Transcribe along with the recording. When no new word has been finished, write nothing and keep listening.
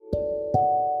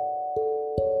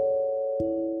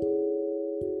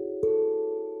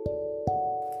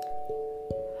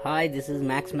Hi, this is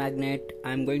Max Magnet.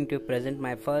 I'm going to present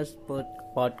my first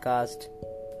podcast.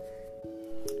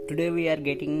 Today we are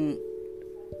getting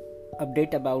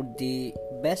update about the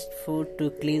best food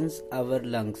to cleanse our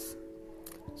lungs.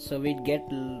 So we get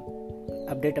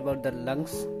update about the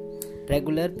lungs.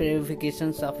 Regular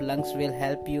purifications of lungs will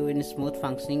help you in smooth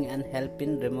functioning and help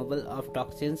in removal of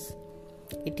toxins.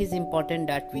 It is important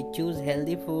that we choose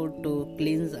healthy food to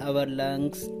cleanse our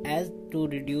lungs as to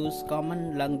reduce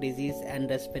common lung disease and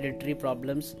respiratory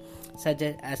problems such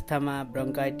as asthma,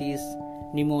 bronchitis,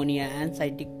 pneumonia and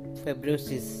cystic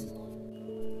fibrosis.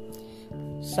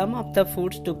 Some of the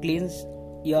foods to cleanse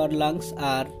your lungs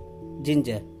are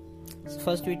ginger.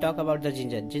 First we talk about the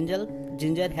ginger.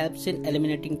 Ginger helps in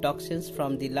eliminating toxins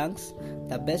from the lungs.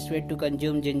 The best way to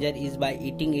consume ginger is by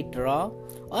eating it raw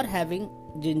or having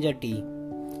ginger tea.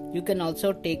 You can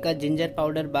also take a ginger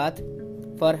powder bath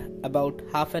for about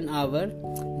half an hour.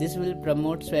 This will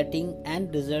promote sweating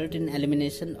and result in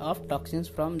elimination of toxins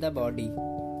from the body.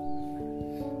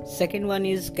 Second one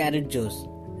is carrot juice.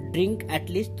 Drink at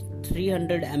least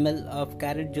 300 ml of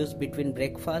carrot juice between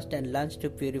breakfast and lunch to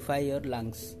purify your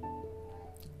lungs.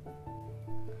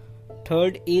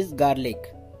 Third is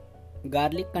garlic.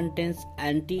 Garlic contains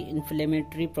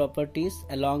anti-inflammatory properties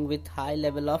along with high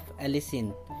level of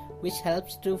allicin, which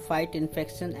helps to fight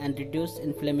infection and reduce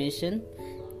inflammation.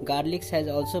 Garlic has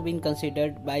also been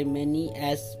considered by many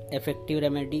as effective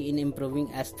remedy in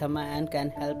improving asthma and can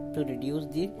help to reduce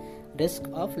the risk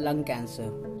of lung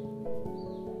cancer.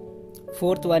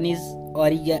 Fourth one is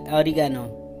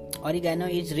oregano. Oregano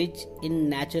is rich in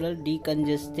natural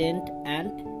decongestant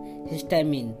and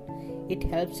histamine. It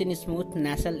helps in smooth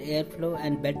nasal airflow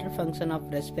and better function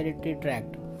of respiratory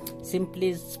tract.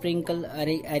 Simply sprinkle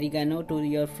oregano to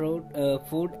your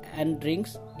food and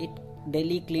drinks it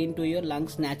daily, clean to your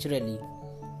lungs naturally.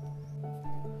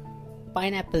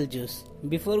 Pineapple juice.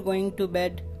 Before going to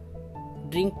bed,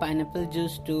 drink pineapple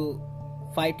juice to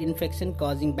fight infection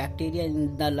causing bacteria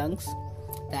in the lungs.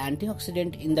 The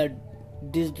antioxidant in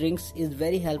these drinks is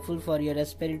very helpful for your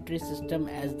respiratory system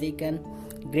as they can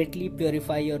greatly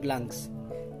purify your lungs.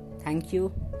 Thank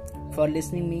you for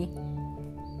listening me.